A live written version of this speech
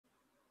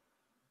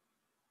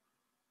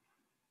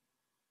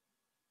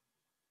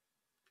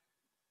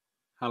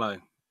Hello,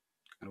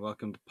 and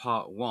welcome to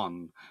part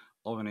 1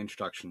 of an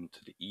introduction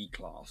to the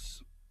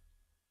E-Class.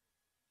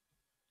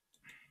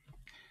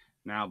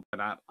 Now, by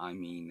that I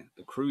mean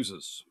the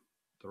cruisers.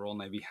 The Royal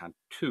Navy had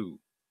 2.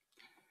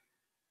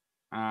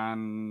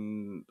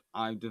 And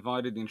I've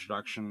divided the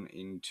introduction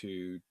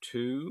into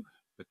 2,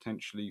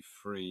 potentially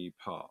 3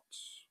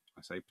 parts.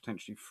 I say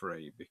potentially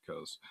 3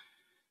 because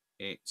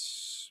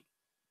it's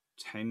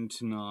 10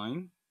 to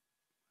 9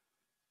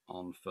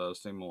 on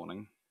Thursday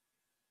morning.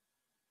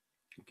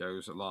 It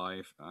goes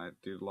live. I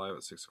do live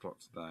at 6 o'clock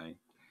today.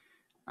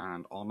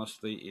 And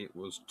honestly, it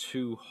was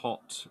too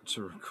hot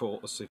to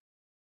record a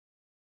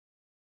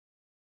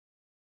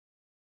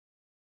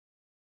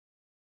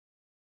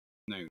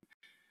noon.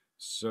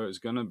 So it's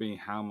going to be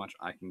how much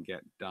I can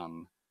get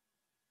done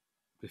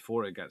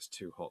before it gets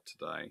too hot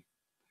today.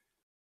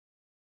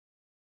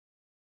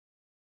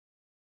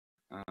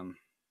 How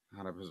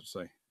do I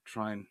say?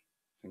 Try and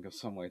think of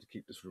some way to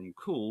keep this room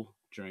cool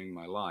during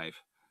my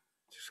live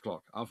 6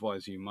 o'clock.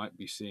 Otherwise, you might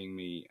be seeing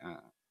me,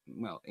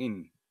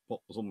 in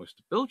what was almost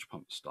a bilge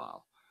pump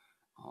style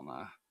on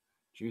a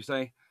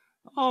Tuesday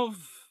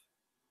of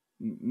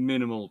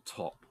minimal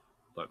top,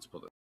 let's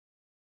put it.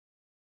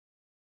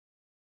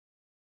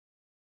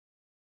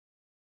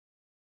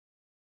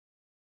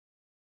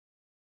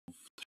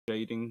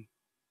 Shading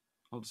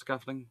of the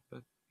scaffolding,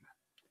 but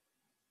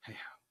hey,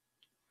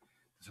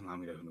 doesn't allow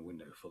me to open the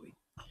window fully.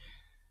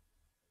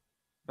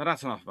 But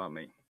that's enough about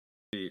me.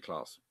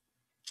 E-Class.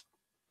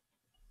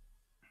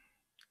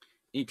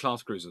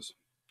 E-Class cruisers.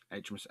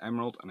 HMS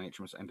Emerald and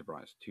HMS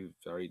Enterprise. 2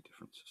 very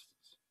different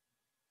systems.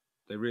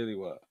 They really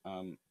were.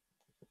 It's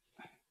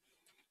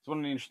one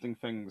of the interesting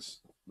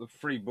things. The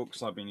 3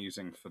 books I've been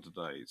using for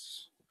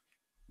today's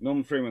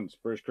Norman Freeman's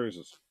British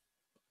Cruisers.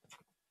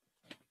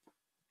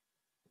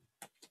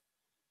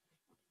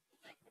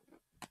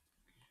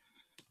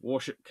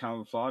 Warship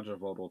Camouflage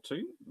of World War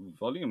II,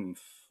 Volume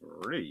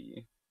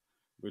 3,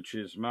 which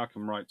is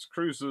Malcolm Wright's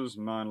Cruisers,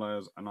 Mine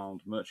Layers, and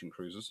Armed Merchant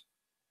Cruisers.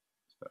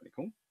 It's fairly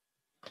cool.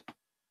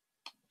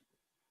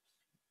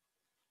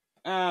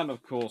 And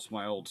of course,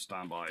 my old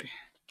standby,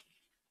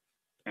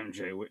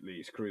 MJ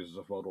Whitley's Cruisers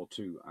of World War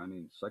II, an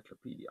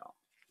encyclopedia.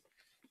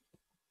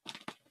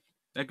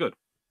 They're good.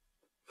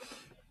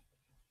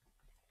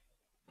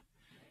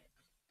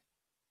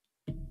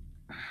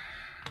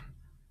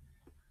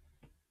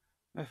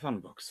 They're fun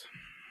books.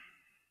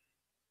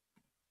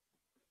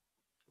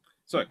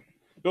 So,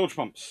 bilge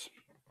pumps.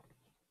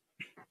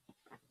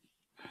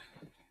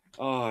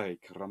 Ay,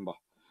 caramba.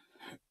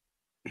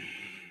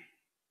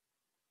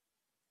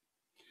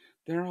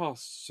 There are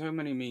so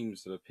many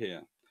memes that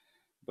appear,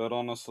 but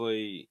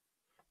honestly,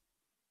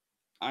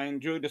 I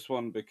enjoy this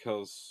one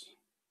because,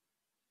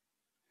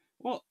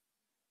 well,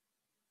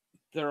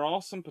 there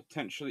are some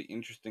potentially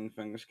interesting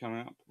things coming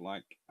up,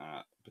 like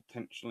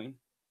potentially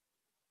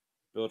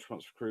bilge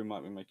pumps crew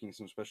might be making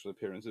some special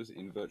appearances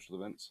in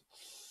virtual events.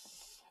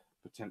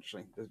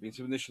 Potentially. There's been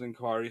some initial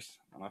inquiries,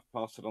 and I've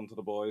passed it on to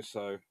the boys,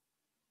 so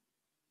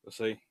we'll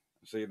see.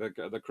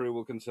 The crew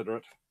will consider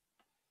it,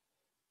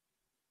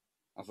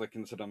 as they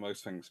consider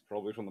most things,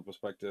 probably from the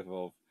perspective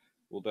of,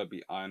 will there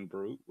be iron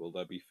brew? Will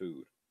there be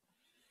food?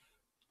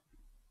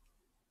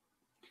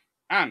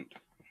 And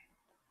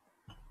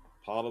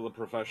part of the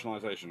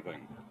professionalization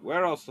thing.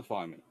 Where else to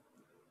find me?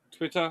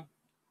 Twitter,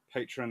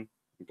 Patreon,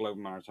 and Global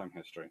Maritime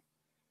History.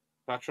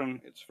 Patreon,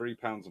 it's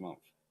 £3 a month.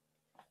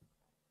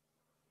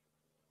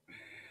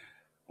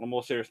 On a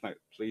more serious note,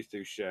 please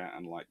do share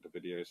and like the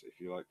videos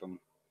if you like them.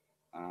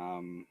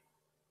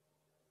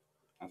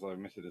 As I've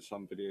admitted in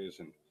some videos,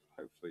 and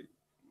hopefully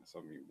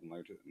some of you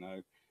will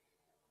know,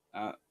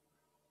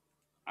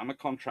 I'm a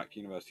contract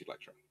university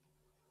lecturer,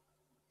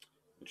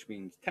 which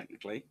means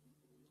technically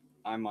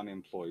I'm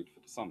unemployed for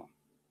the summer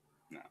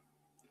now,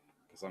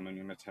 because I'm only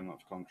in a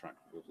 10-month contract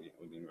with the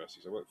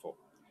universities I work for.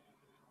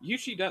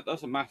 Usually that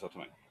doesn't matter to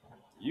me.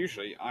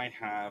 Usually I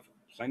have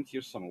plenty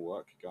of summer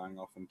work going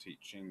off and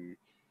teaching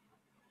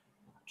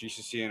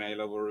GCSE and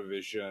A-level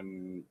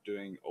revision,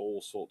 doing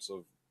all sorts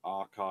of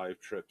archive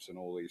trips and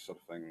all these sort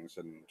of things,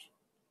 and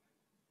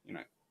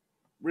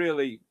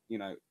really,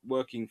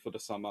 working for the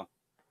summer,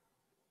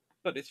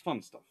 but it's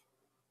fun stuff.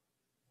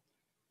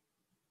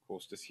 Of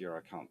course, this year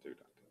I can't do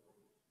that.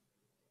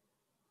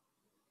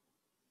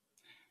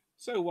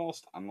 So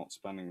whilst I'm not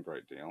spending a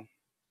great deal,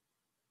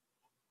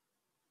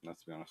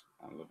 let's be honest,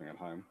 I'm living at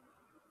home,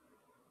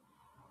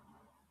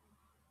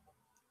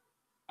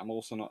 I'm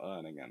also not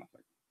earning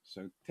anything.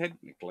 So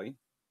technically,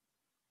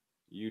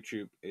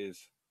 YouTube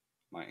is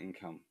my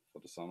income for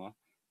the summer,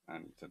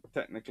 and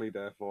technically,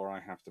 therefore, I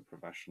have to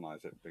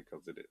professionalize it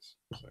because it is.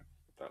 So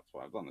that's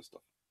why I've done this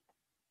stuff.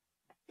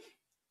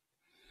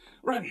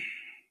 Right,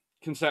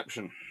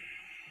 conception.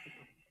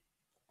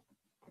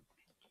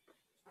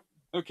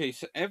 Okay,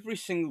 so every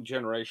single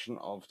generation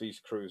of these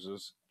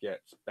cruisers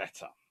gets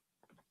better.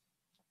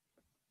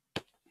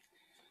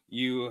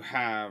 You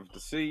have the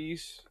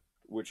C's,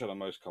 which are the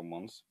most common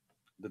ones,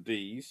 the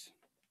D's,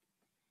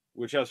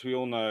 which, as we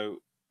all know,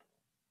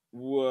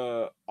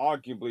 were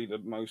arguably the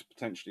most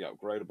potentially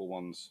upgradable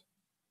ones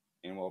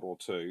in World War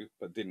II,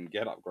 but didn't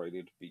get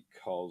upgraded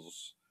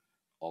because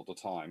of the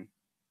time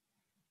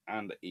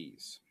and the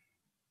ease.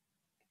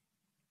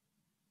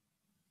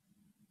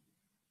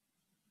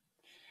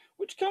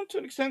 Which come to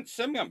an extent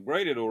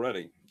semi-upgraded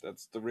already.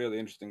 That's the really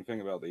interesting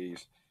thing about the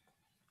ease.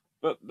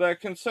 But their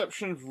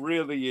conception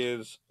really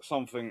is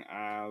something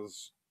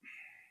as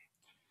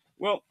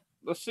well.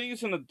 The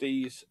C's and the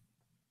D's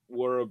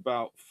were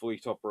about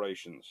fleet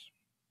operations.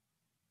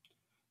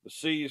 The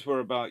C's were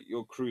about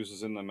your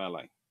cruisers in the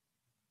melee,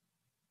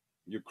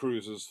 your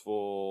cruisers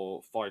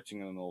for fighting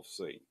in the North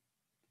Sea.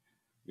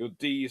 Your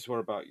D's were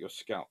about your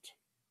scout.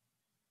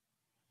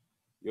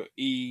 Your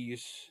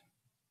E's,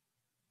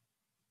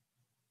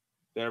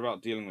 they're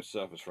about dealing with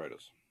surface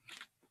raiders.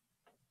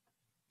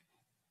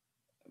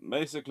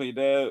 Basically,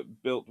 they're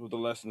built with the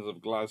lessons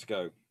of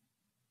Glasgow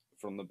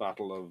from the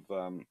Battle of,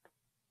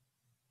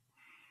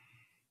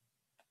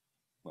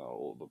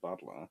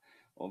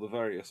 or the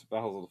various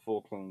battles of the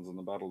Falklands and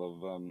the Battle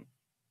of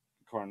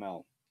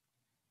Cornell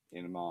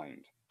in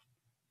mind.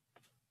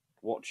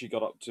 What she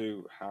got up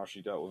to, how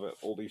she dealt with it,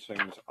 all these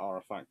things are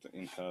a factor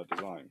in her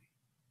design.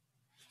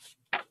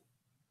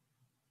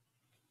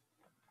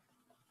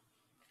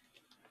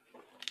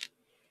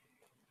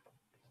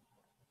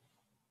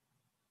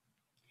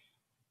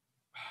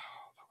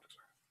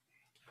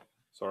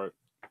 Sorry.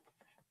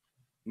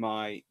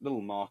 My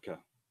little marker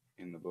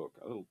in the book,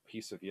 a little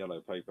piece of yellow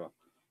paper,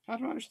 had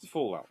managed to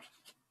fall out.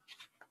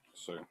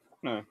 So,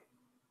 no.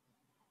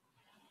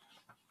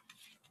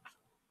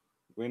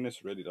 When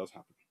this really does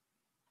happen.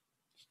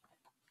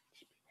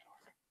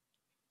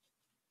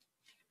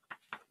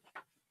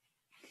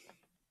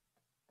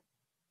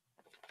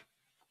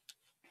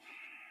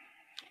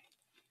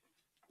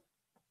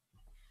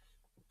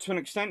 To an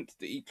extent,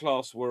 the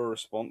E-Class were a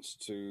response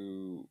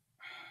to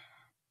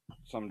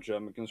some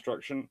German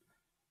construction,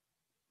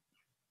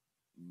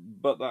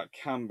 but that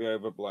can be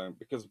overblown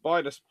because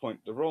by this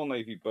point, the Royal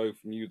Navy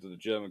both knew that the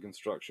German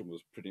construction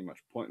was pretty much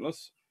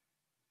pointless,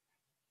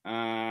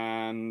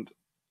 and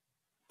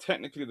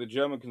technically the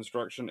German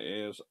construction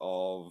is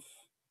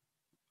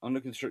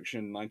under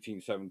construction in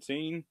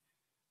 1917,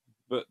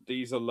 but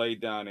these are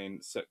laid down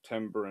in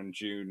September and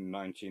June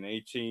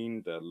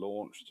 1918. They're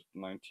launched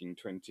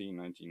 1920,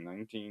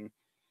 1919,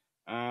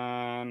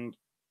 and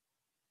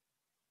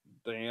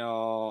they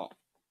are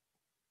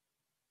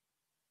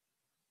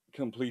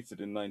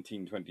completed in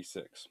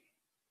 1926.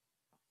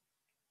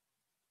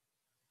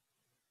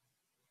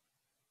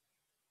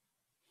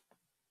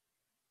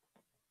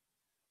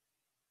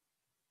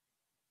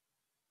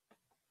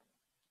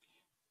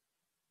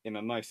 In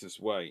a nicest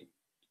way,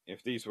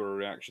 if these were a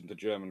reaction to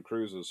German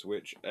cruisers,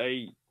 which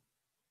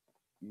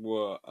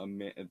were a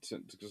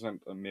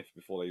myth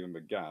before they even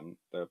began,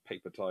 they're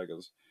paper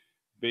tigers.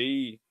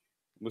 B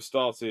was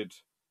started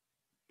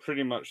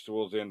pretty much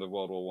towards the end of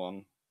World War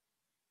One,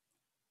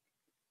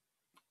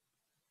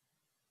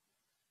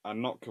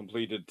 and not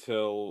completed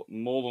till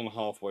more than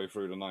halfway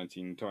through the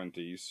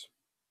 1920s,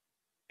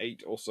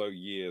 8 or so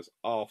years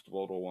after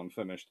World War One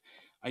finished.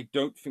 I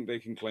don't think they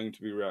can claim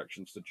to be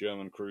reactions to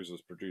German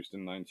cruisers produced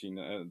in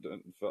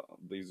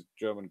these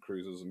German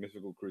cruisers,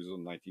 mythical cruisers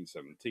in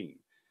 1917.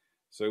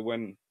 So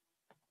when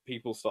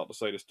people start to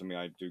say this to me,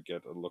 I do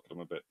get a look at them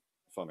a bit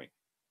funny.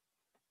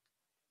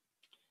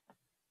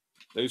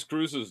 Those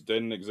cruisers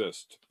didn't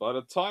exist. By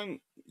the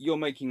time you're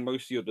making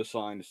most of your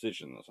design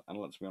decisions, and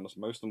let's be honest,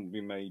 most of them will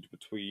be made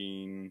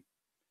between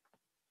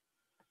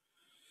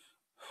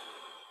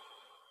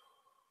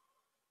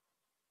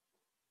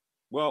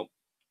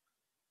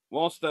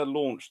whilst they're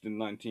launched in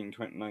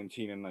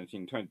 1919 and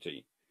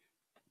 1920,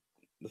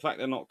 the fact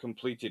they're not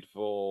completed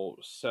for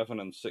 7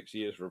 and 6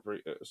 years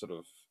sort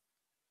of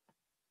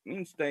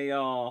means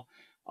a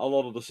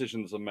lot of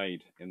decisions are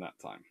made in that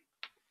time.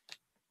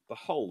 The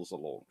hulls are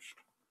launched.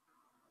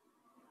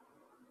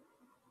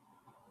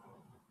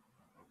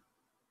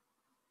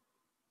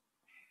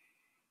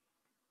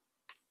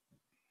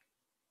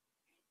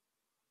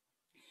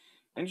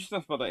 Interesting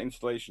enough about that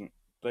installation,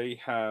 they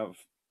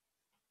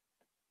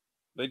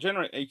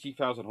generate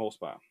 80,000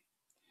 horsepower.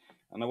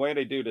 And the way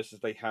they do this is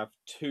they have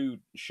 2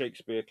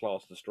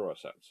 Shakespeare-class destroyer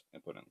sets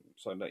input in them.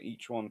 So that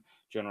each one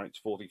generates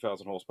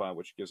 40,000 horsepower,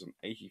 which gives them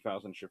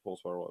 80,000 ship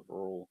horsepower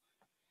overall.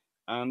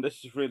 And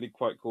this is really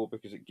quite cool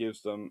because it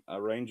gives them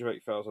a range of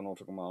 8,000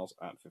 nautical miles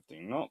at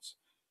 15 knots.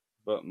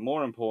 But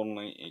more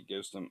importantly, it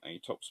gives them a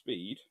top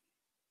speed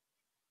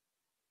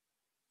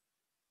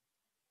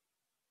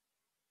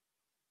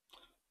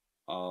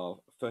of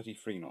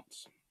 33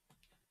 knots.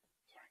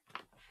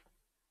 Sorry.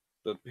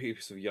 The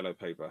piece of yellow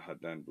paper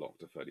had then blocked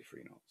to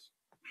 33 knots.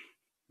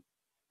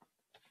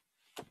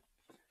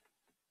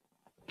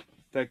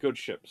 They're good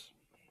ships.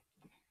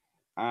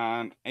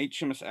 And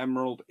HMS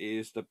Emerald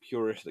is the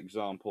purest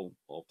example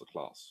of the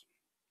class.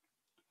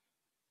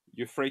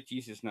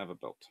 Euphrates is never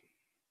built.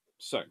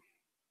 So,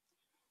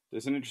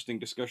 there's an interesting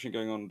discussion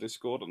going on in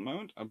Discord at the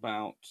moment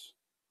about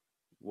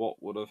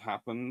what would have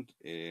happened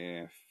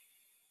if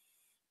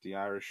the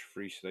Irish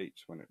Free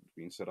State, when it had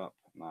been set up,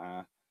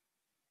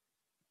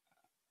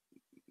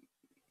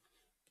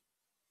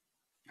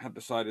 had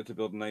decided to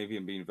build a navy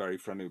and been very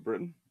friendly with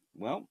Britain,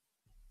 well,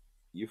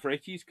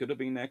 Euphrates could have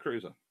been their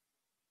cruiser.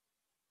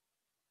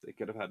 They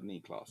could have had an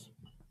E-class.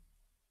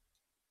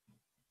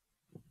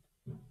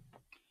 It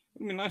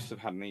would be nice to have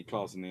had an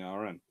E-class in the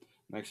RN.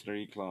 Next to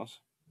E-class,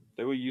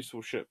 they were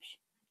useful ships.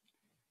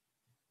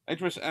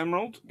 HMS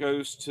Emerald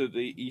goes to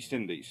the East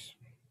Indies.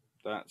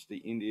 That's the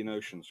Indian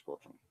Ocean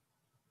Squadron.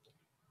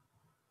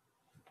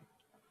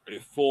 A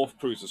fourth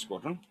cruiser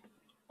squadron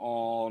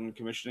on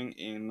commissioning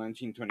in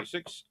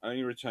 1926,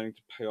 only returning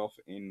to pay off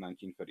in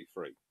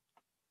 1933.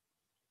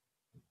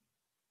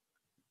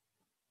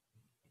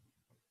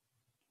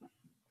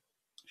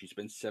 She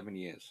spent 7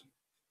 years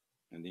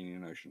in the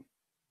Indian Ocean.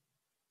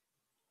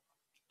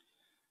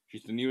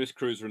 She's the newest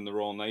cruiser in the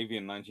Royal Navy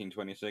in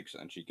 1926,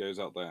 and she goes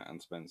out there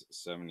and spends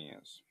 7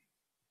 years.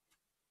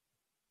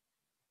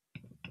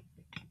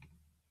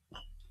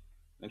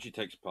 Then she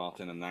takes part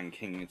in the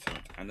Nanking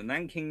incident, and the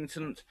Nanking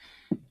incident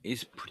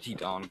is pretty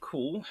darn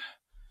cool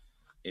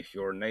if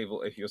you're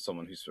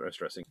someone who's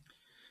stressing.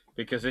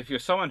 Because if you're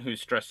someone who's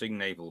stressing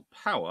naval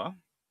power,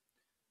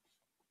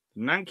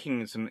 Nanking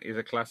incident is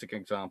a classic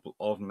example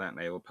of that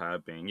naval power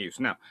being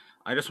used. Now,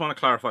 I just want to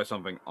clarify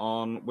something.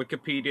 On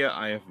Wikipedia,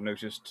 I have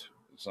noticed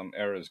some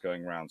errors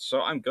going around,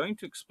 so I'm going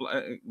to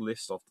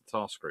list off the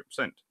task group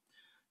sent.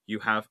 You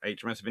have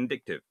HMS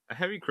Vindictive, a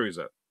heavy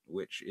cruiser,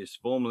 which is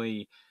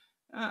formerly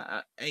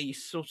a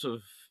sort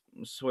of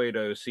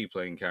pseudo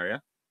seaplane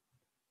carrier,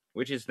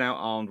 which is now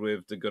armed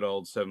with the good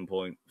old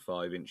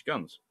 7.5-inch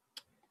guns.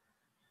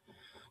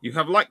 You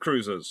have light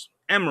cruisers,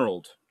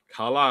 Emerald,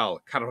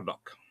 Carlisle,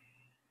 Caradoc.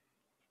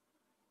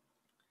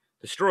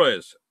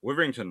 Destroyers,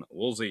 Witherington,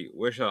 Wolsey,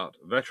 Wishart,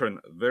 Veteran,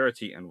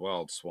 Verity, and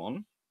Wild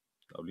Swan,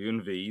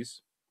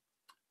 W&Vs.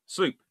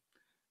 Sloop,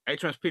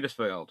 HMS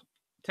Petersfield,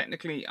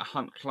 technically a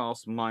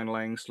Hunt-class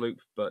mine-laying sloop,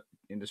 but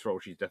in this role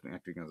she's definitely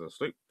acting as a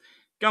sloop.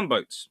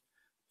 Gunboats,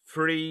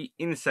 3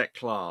 insect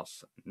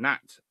class,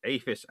 Gnat,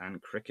 Aphis,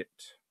 and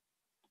Cricket.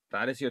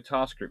 That is your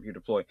task group you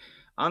deploy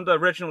under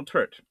Reginald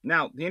Turret.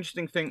 Now, the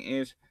interesting thing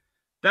is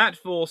that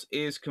force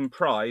is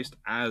comprised,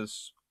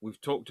 as we've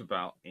talked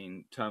about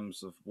in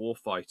terms of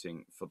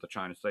warfighting for the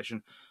China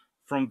Station,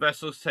 from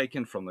vessels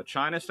taken from the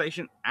China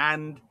Station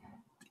and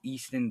the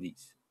East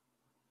Indies.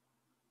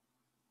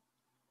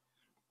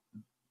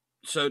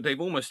 So they've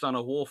almost done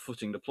a war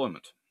footing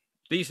deployment.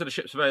 These are the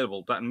ships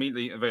available, that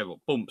immediately available.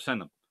 Boom,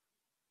 send them.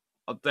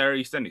 They're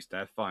East Indies,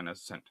 they're fine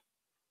as sent.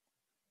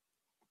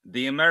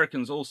 The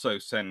Americans also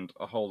send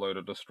a whole load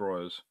of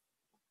destroyers.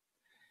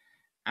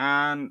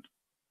 And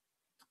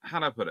how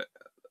do I put it?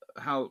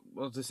 How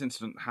was this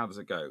incident? How does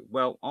it go?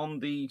 Well, on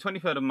the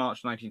 23rd of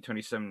March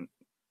 1927,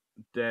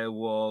 there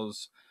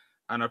was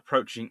an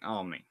approaching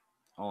army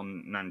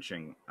on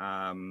Nanjing.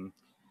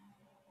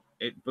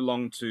 It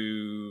belonged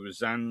to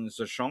Zhang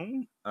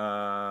Zishong.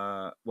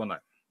 Well, no.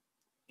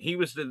 He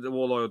was the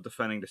warlord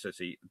defending the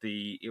city.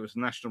 It was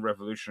the National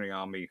Revolutionary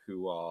Army,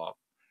 who are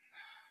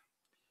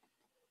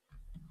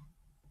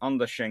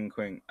under Shen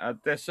Qing.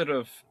 They're sort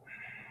of...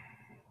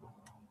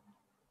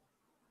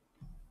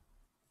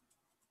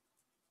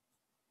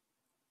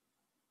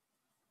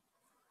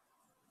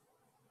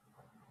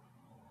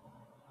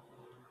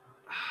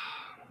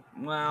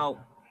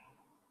 Well...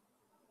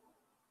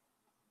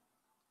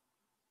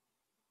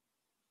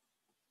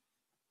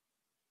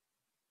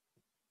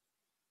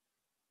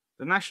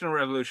 The National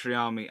Revolutionary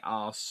Army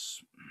are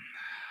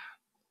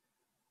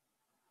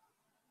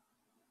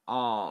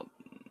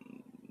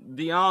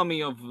the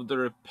army of the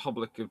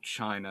Republic of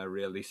China,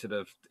 really, sort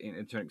of, to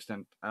an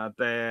extent.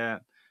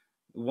 They're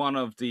one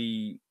of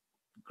the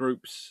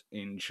groups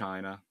in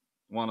China,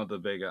 one of the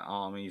bigger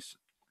armies,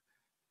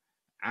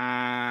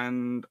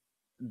 and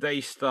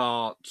they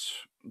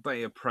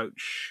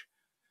approach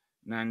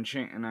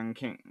Nanking,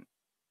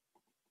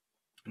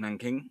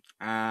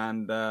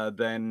 and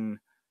then,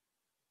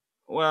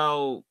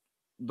 well,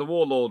 the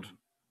warlord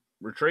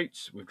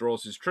retreats,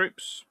 withdraws his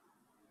troops,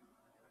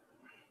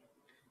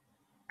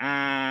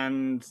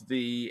 and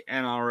the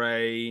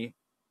NRA,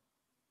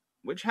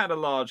 which had a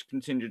large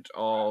contingent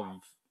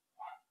of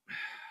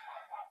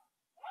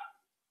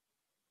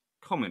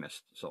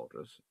communist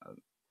soldiers, I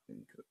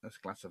think that's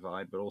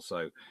classified, but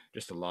also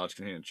just a large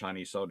contingent of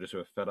Chinese soldiers who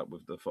are fed up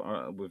with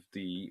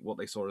what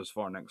they saw as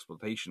foreign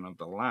exploitation of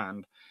the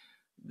land,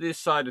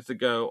 decided to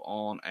go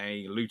on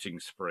a looting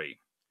spree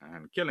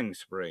and killing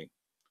spree.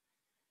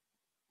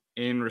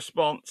 In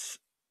response,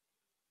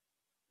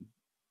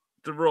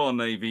 the Royal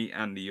Navy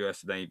and the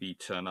US Navy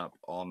turn up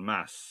en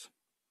masse,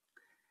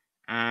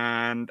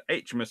 and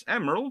HMS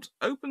Emerald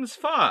opens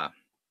fire.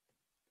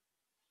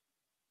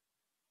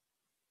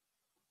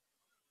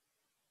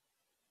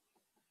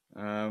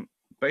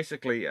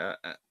 Basically,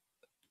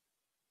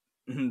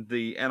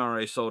 the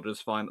NRA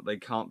soldiers find that they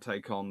can't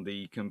take on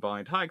the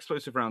combined high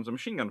explosive rounds and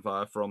machine gun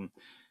fire from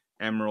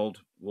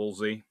Emerald,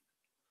 Wolsey,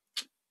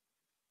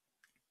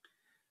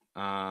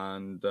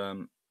 and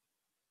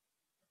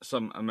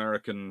some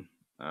American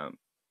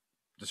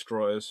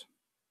destroyers.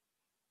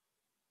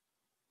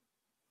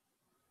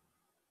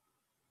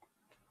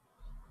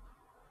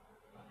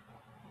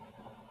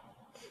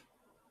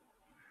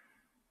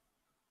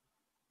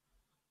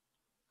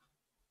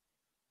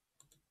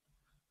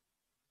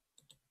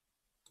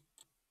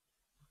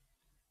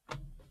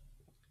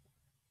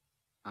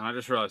 And I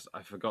just realised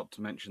I forgot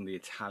to mention the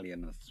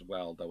Italian as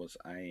well. There was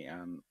a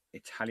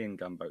Italian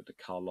gunboat, the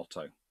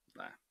Carlotto,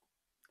 there.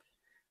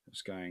 I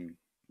was going,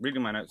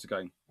 reading my notes,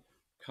 going,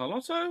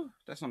 Carlotto?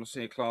 That's not a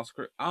sea class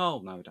crew.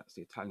 Oh, no, that's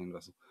the Italian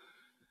vessel.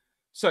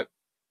 So,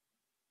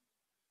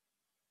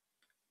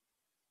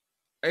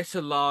 it's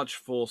a large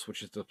force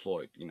which is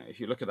deployed. You know,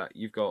 if you look at that,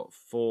 you've got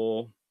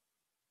 4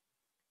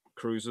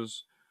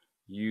 cruisers,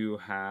 you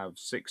have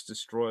 6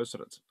 destroyers, so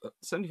that's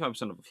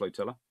 75% of the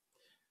flotilla,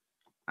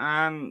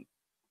 and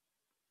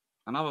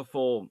another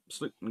 4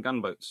 sloop and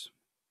gunboats.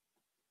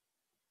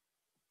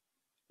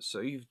 So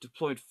you've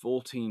deployed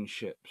 14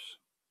 ships.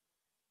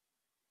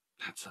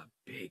 That's a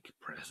big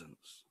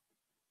presence.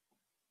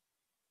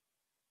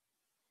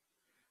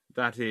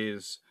 That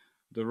is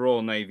the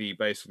Royal Navy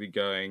basically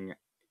going,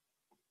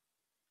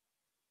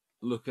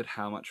 look at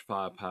how much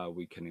firepower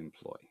we can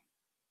employ.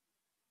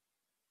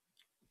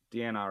 The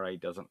NRA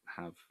doesn't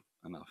have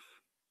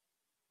enough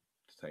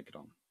to take it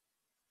on.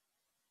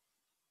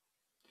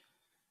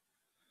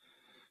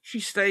 She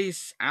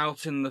stays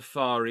out in the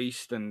Far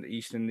East and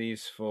East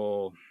Indies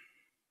for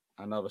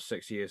another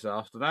 6 years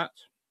after that.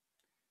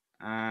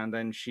 And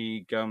then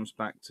she comes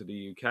back to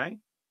the UK.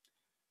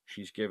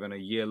 She's given a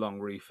year-long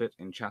refit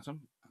in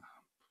Chatham.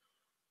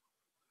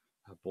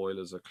 Her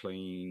boilers are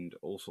cleaned,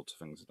 all sorts of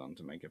things are done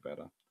to make it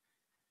better.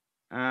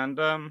 And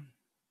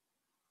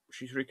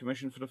she's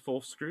recommissioned for the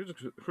 4th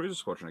Cruiser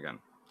Squadron again.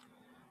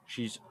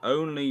 She's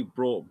only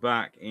brought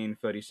back in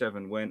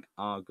 1937 when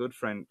our good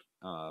friend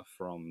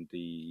from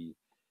the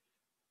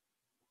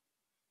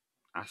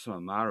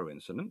Asama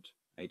incident,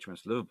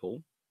 HMS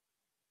Liverpool,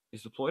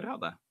 is deployed out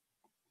there.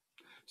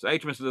 So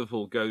HMS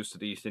Liverpool goes to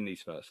the East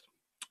Indies first,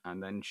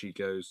 and then she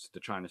goes to the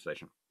China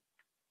station.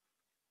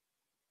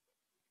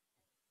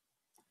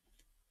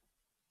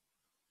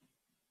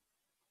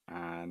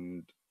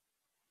 And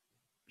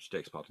she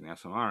takes part in the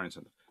Asama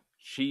incident.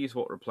 She's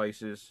what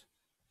replaces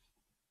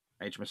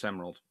HMS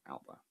Emerald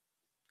out there.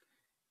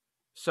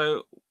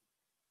 So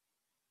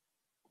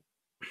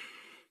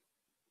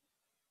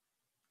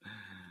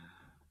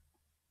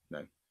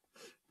no.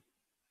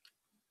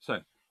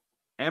 So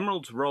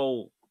Emerald's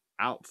role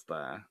out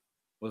there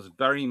was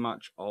very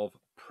much of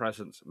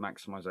presence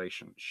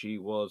maximization. She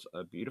was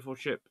a beautiful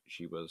ship.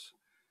 She was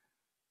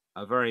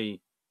a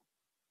very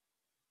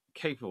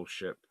capable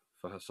ship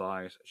for her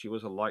size. She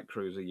was a light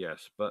cruiser,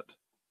 yes, but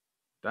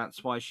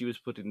that's why she was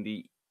put in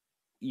the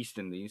East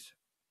Indies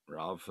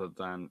rather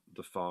than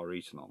the Far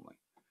East only.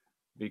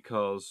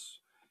 Because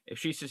if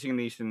she's sitting in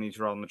the East Indies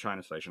rather than the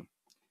China station,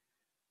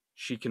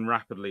 she can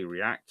rapidly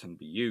react and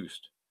be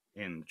used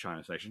in the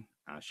China station,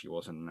 as she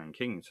was in the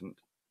Nanking incident.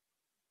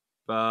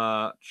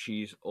 But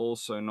she's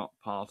also not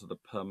part of the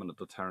permanent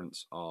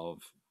deterrence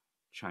of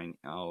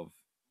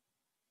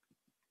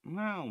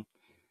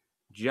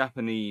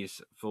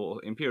Japanese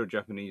Imperial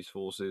Japanese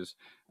forces,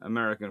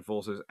 American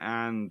forces,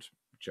 and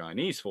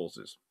Chinese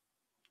forces,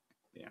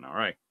 the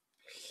NRA.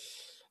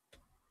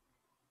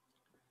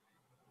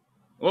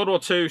 World War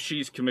II,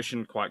 she's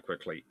commissioned quite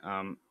quickly.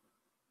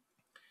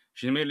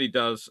 She immediately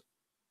does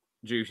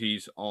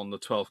duties on the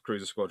 12th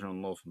Cruiser Squadron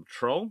on Northern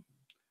Patrol,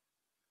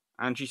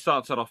 and she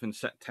starts that off in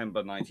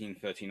September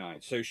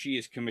 1939. So she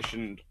is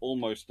commissioned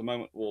almost the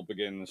moment war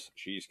begins.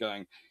 She's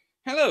going,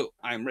 hello,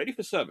 I'm ready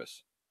for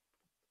service.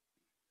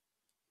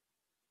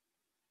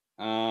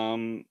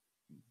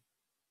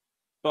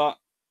 But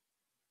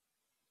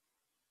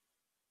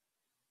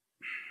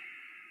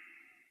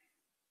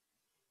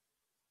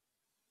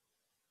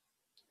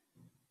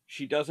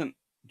she doesn't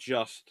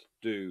just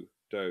do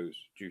those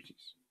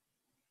duties.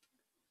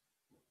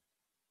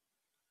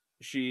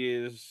 She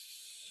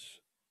is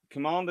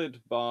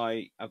commanded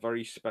by a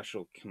very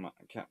special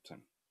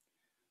captain,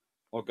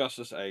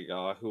 Augustus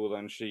Agar, who will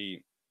then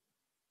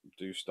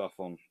do stuff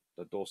on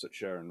the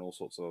Dorsetshire and all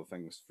sorts of other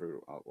things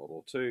throughout World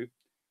War II.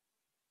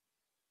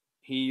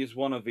 He is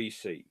one of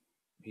VC.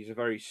 He's a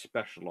very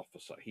special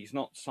officer. He's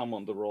not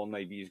someone the Royal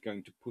Navy is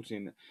going to put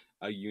in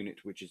a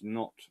unit which is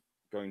not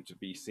going to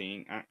be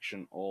seeing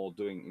action or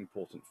doing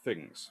important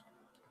things.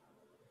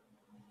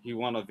 He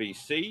won a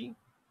VC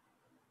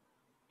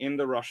in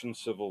the Russian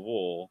Civil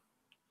War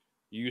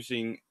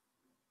using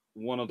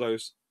one of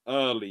those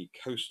early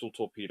coastal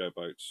torpedo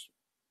boats.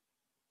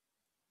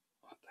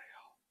 What they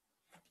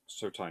are.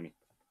 So tiny.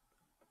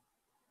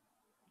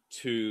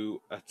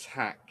 To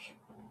attack.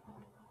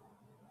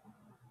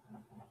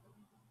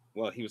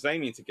 Well, he was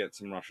aiming to get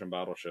some Russian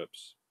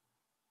battleships.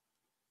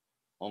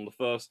 On the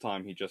first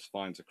time, he just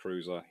finds a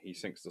cruiser. He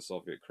sinks the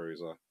Soviet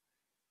cruiser.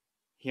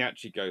 He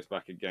actually goes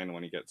back again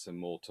when he gets some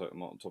more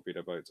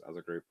torpedo boats as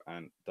a group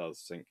and does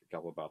sink a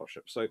couple of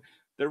battleships. So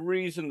the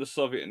reason the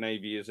Soviet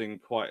Navy is in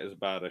quite as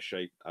bad a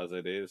shape as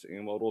it is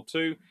in World War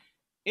II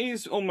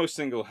is almost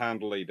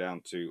single-handedly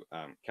down to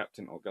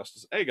Captain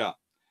Augustus Agar.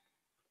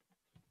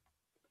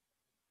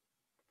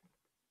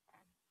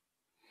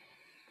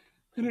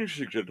 An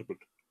interesting gentleman.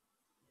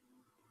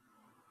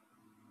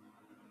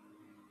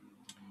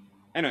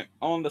 Anyway,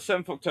 on the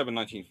 7th of October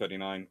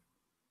 1939,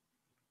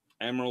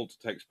 Emerald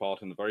takes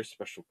part in the very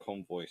special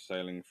convoy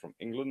sailing from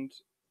England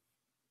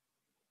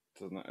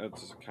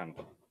It's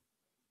Canada.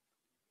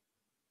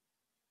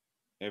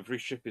 Every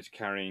ship is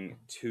carrying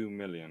 2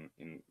 million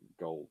in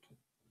gold.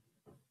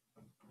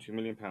 £2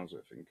 million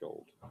worth in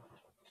gold.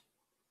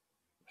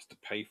 It's to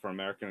pay for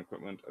American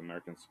equipment,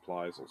 American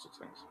supplies, all sorts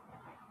of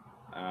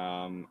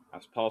things.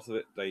 As part of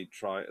it,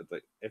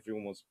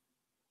 everyone was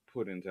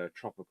put into a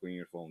tropical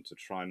uniform to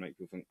try and make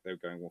people think they were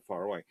going more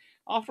far away.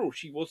 After all,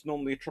 she was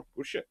normally a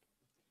tropical ship.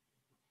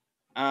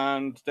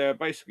 And they're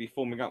basically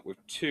forming up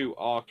with 2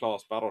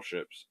 R-class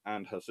battleships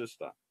and her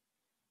sister,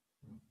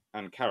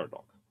 and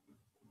Caradoc.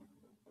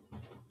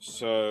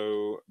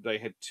 So they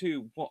had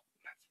 2, what's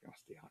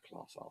the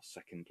R-class are,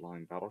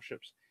 second-line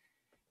battleships,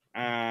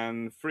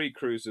 and 3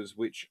 cruisers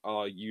which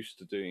are used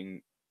to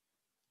doing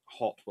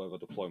hot weather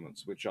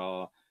deployments, which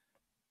are,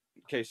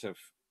 in case of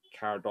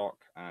Caradoc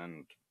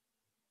and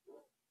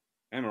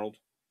Emerald,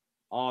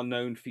 are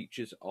known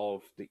features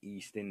of the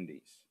East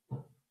Indies.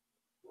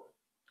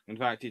 In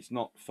fact, it's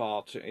not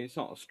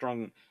a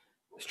strong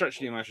stretch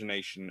the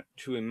imagination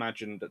to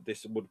imagine that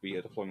this would be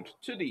a deployment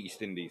to the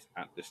East Indies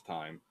at this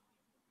time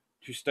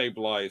to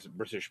stabilize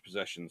British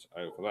possessions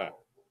over there.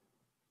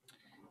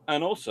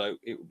 And also,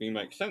 it would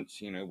make sense,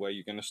 where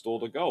you're going to store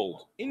the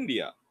gold.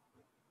 India.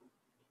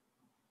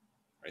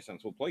 Very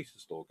sensible place to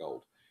store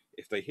gold.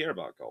 If they hear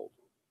about gold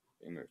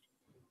being moved.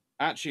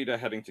 Actually, they're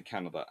heading to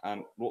Canada,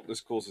 and what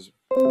this causes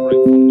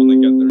great fun when they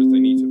get there is they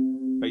need to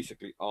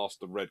basically ask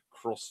the Red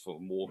Cross for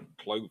more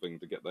clothing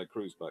to get their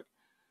crews back.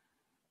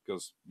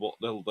 Because what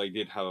little they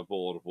did have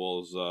aboard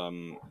was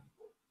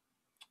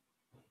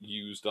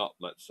used up,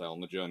 let's say,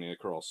 on the journey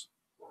across.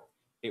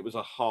 It was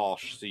a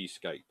harsh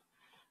seascape.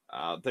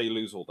 They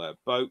lose all their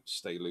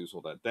boats, they lose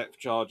all their depth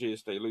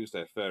charges, they lose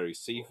their ferry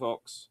Sea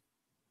Fox.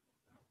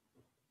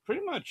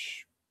 Pretty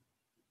much,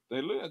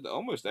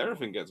 almost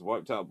everything gets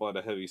wiped out by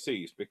the heavy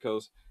seas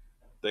because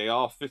they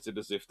are fitted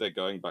as if they're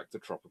going back to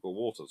tropical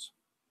waters.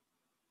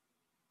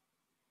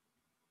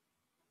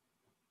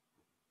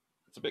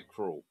 It's a bit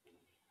cruel.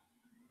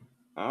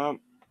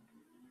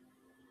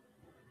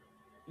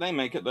 They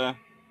make it there,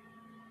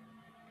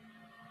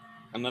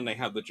 and then they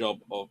have the job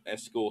of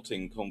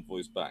escorting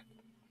convoys back.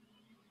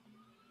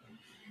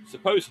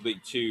 Supposedly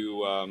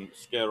to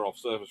scare off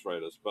surface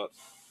raiders, but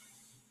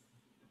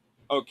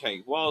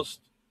okay,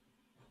 whilst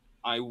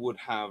I would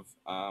have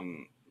I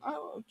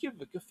would give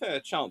a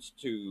fair chance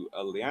to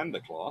a Leander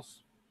class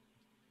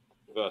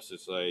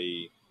versus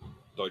a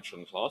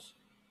Deutschland class,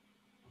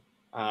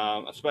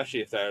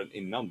 especially if they're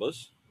in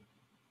numbers.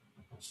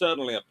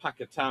 Certainly a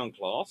Packer Town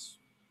class,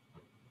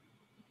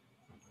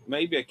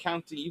 maybe a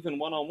county even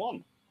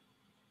one-on-one,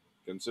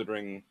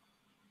 considering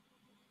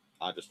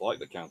I just like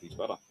the counties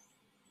better.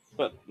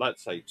 But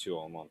let's say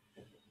 2-on-1.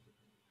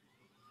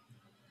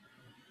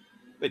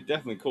 They'd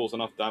definitely cause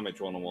enough damage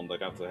one-on-one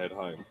they'd have to head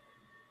home.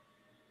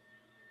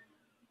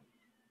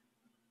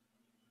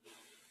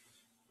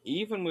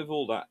 Even with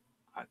all that,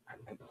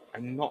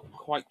 I'm not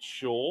quite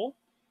sure,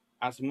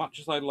 as much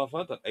as I love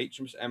her, that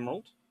HMS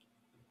Emerald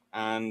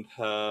and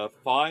her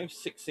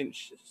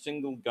 5-6-inch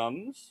single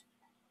guns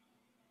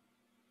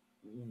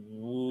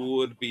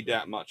would be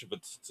that much of a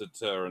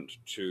deterrent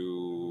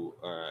to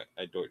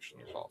a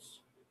Deutschland class.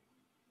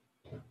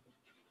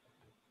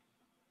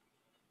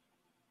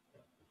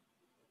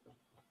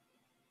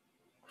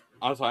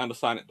 As I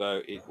understand it,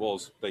 though,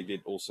 they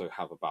did also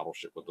have a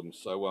battleship with them.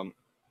 So,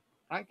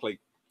 frankly,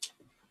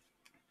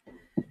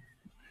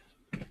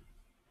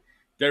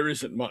 there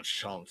isn't much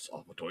chance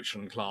of a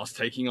Deutschland class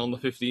taking on the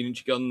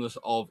 15-inch guns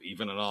of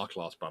even an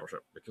R-class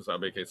battleship, because that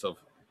would be a case of,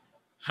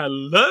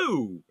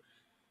 hello!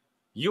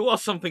 You are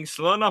something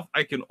slow enough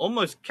I can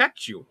almost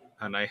catch you,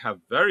 and I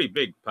have very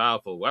big,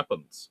 powerful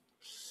weapons.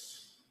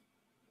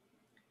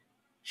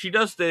 She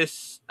does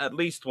this at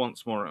least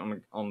once more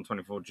on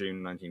 24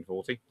 June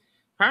 1940.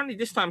 Apparently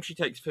this time she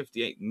takes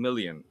 58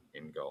 million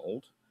in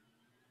gold,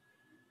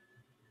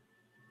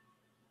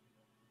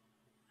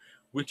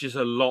 which is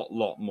a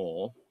lot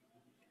more.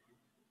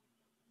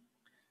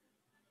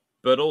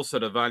 But also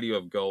the value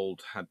of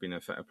gold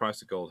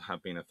price of gold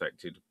had been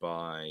affected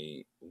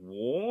by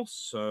war,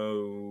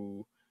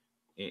 so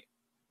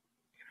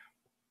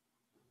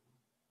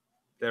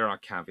there are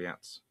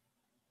caveats.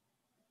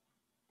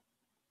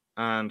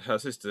 And her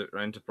sister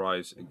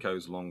Enterprise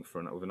goes along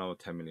with another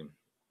 10 million.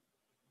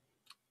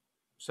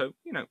 So,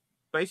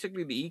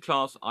 basically the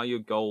E-Class are your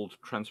gold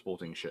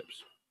transporting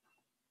ships.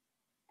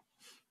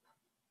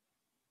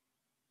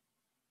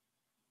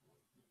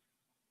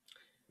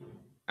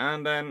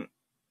 And then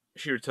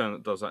she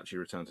does actually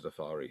return to the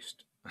Far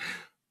East.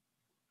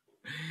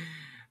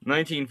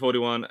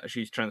 1941,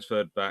 she's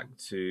transferred back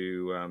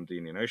to the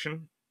Indian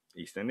Ocean,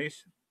 East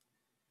Indies.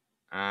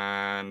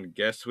 And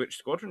guess which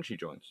squadron she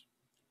joins?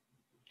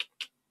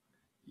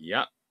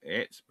 Yep,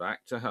 it's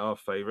back to her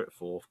favourite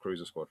 4th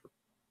Cruiser Squadron.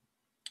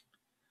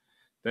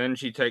 Then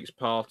she takes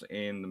part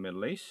in the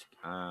Middle East,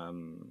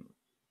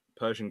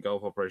 Persian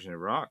Gulf operation in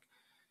Iraq.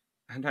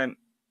 And then,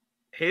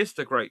 here's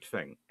the great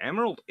thing.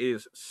 Emerald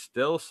is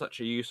still such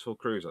a useful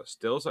cruiser,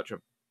 still such a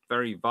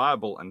very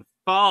viable and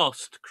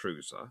fast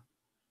cruiser,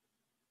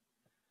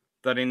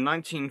 that in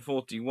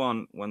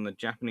 1941, when the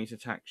Japanese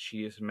attacked,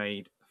 she is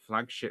made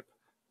flagship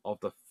of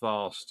the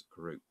Fast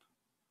Group.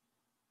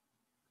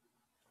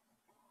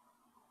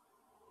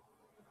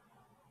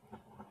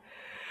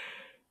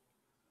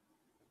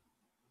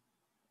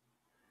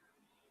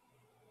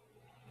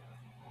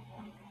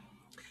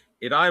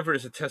 It either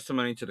is a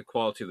testimony to the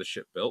quality of the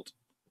ship built,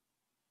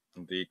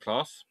 the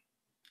class,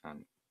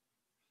 and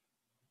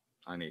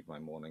I need my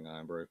morning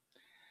iron brew,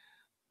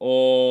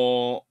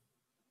 or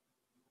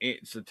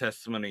it's a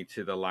testimony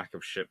to the lack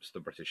of ships the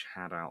British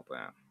had out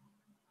there.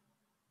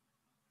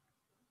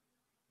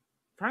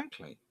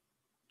 Frankly,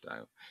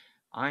 though,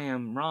 I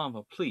am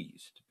rather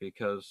pleased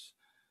because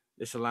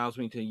this allows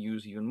me to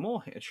use even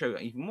more, show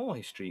even more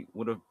history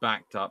would have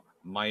backed up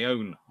my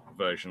own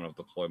version of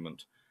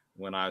deployment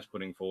when I was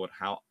putting forward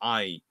how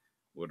I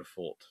would have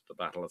fought the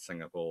Battle of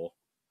Singapore.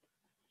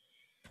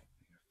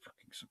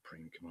 Fucking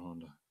Supreme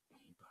Commander.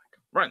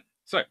 Right,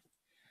 so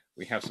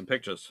we have some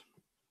pictures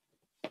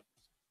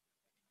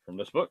from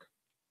this book.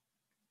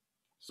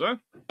 So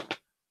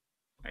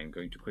I'm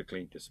going to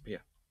quickly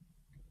disappear.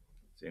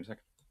 See you in a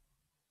second.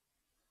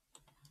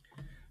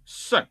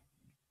 So,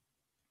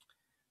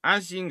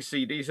 as you can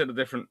see, these are the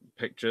different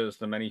pictures,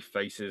 the many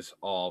faces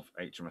of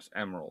HMS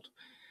Emerald.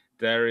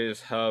 There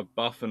is her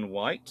buff and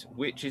white,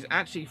 which is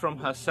actually from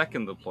her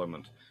second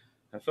deployment.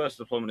 Her first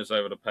deployment is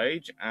over the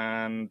page,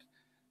 and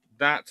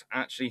that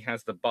actually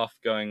has the buff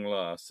going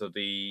lower, so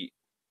the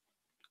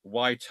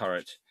Y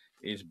turret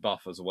is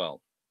buff as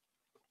well.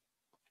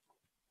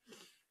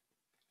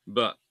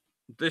 But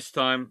this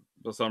time,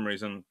 for some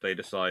reason, they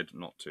decide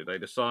not to. They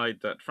decide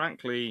that,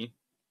 frankly,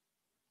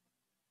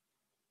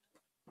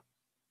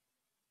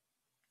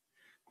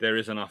 there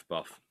is enough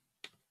buff.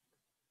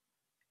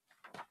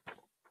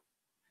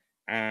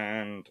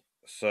 And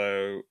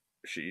so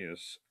she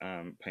is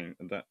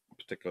that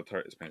particular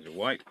turret is painted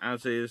white,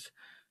 as is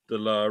the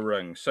lower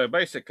ring. So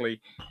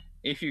basically,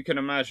 if you can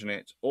imagine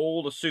it,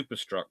 all the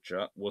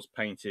superstructure was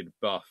painted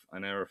buff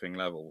and everything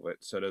level with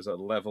it. So there's a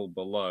level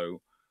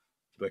below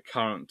the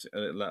current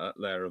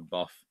layer of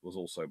buff was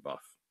also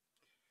buff.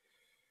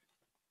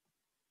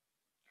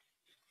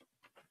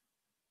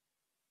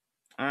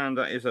 And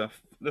that is a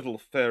little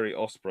fairy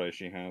osprey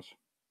she has.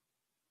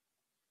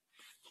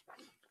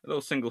 A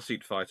little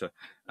single-seat fighter.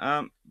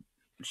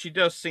 She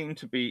does seem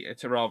to be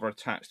rather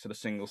attached to the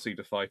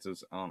single-seater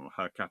fighters on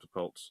her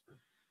catapults.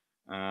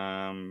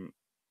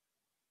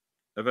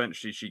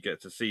 Eventually she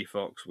gets a Sea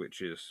Fox,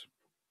 which is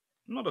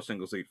not a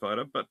single-seat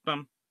fighter, but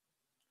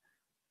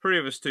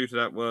previous two to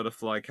that were the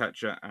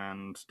Flycatcher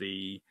and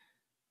the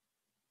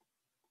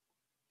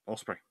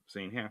Osprey,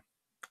 seen here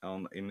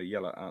in the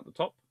yellow at the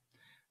top.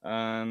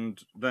 And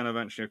then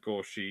eventually, of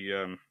course, she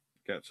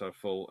gets her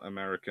full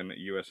American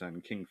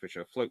USN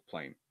Kingfisher float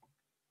plane,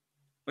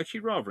 which she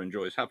rather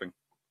enjoys having.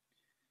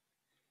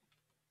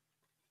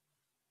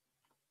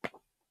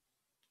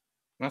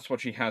 That's what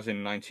she has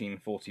in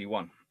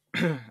 1941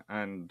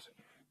 and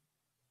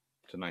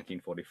to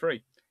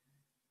 1943.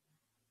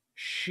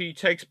 She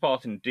takes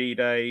part in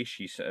D-Day,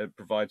 she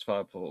provides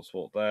fire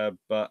support there,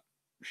 but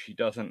she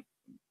doesn't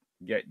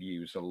get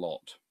used a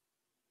lot.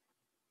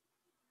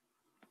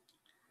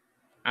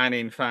 And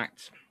in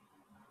fact,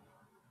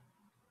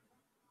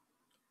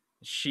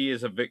 she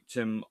is a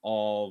victim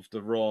of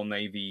the Royal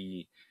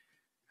Navy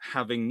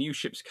having new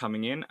ships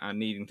coming in and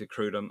needing to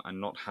crew them and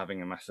not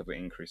having a massive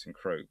increase in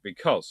crew,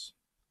 because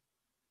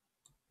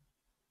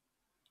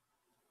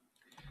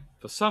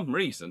for some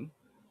reason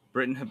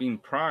Britain had been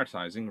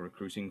prioritising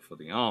recruiting for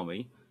the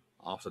army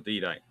after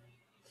D-Day,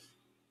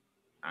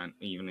 and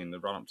even in the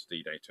run-up to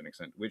D-Day to an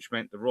extent, which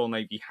meant the Royal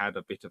Navy had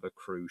a bit of a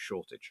crew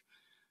shortage,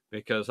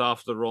 because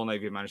after the Royal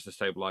Navy managed to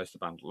stabilise the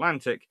Battle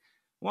Atlantic,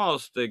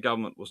 whilst the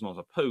government was not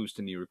opposed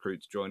to new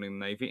recruits joining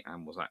the Navy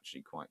and was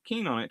actually quite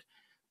keen on it,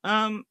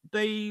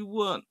 they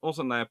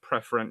wasn't there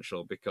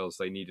preferential, because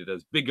they needed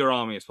as bigger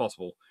army as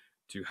possible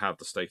to have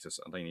the status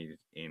they needed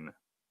in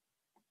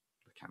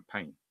the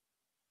campaign.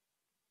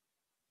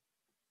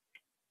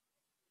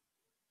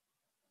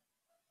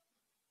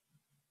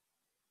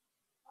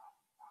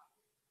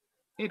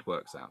 It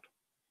works out.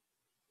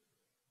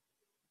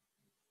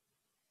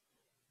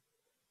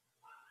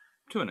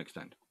 To an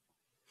extent.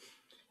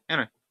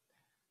 Anyway,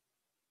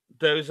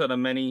 those are the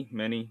many,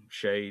 many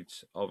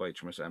shades of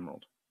HMS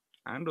Emerald.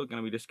 And we're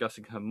going to be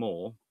discussing her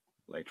more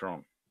later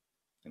on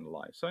in the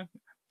live. So,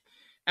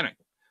 anyway,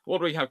 what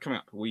do we have coming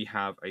up? We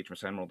have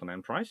HMS Emerald and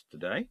Enterprise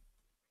today.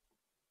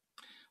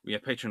 We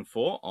have Patreon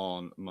 4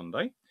 on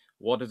Monday.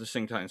 What if the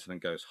Singta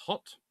incident goes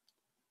hot?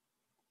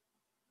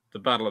 The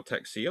Battle of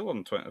Tech Seal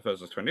on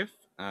Thursday 20th.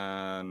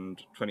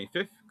 And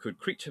 25th, could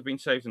Crete have been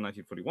saved in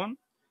 1941?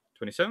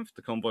 27th,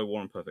 the Convoy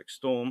War and Perfect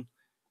Storm.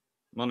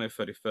 Monday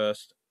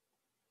 31st,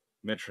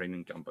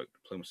 Mediterranean gunboat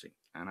diplomacy.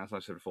 And as I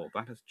said before,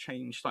 that has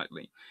changed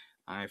slightly.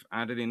 I've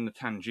added in the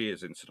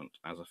Tangiers incident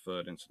as a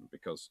third incident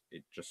because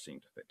it just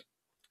seemed to fit.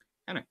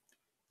 Anyway,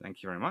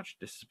 thank you very much.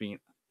 This has been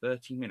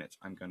 30 minutes.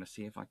 I'm going to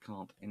see if I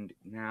can't end it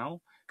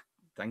now.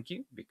 Thank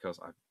you, because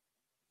I'm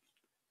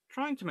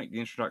trying to make the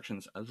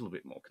introductions a little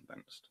bit more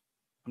condensed.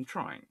 I'm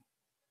trying.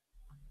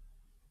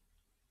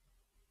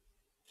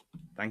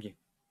 Thank you.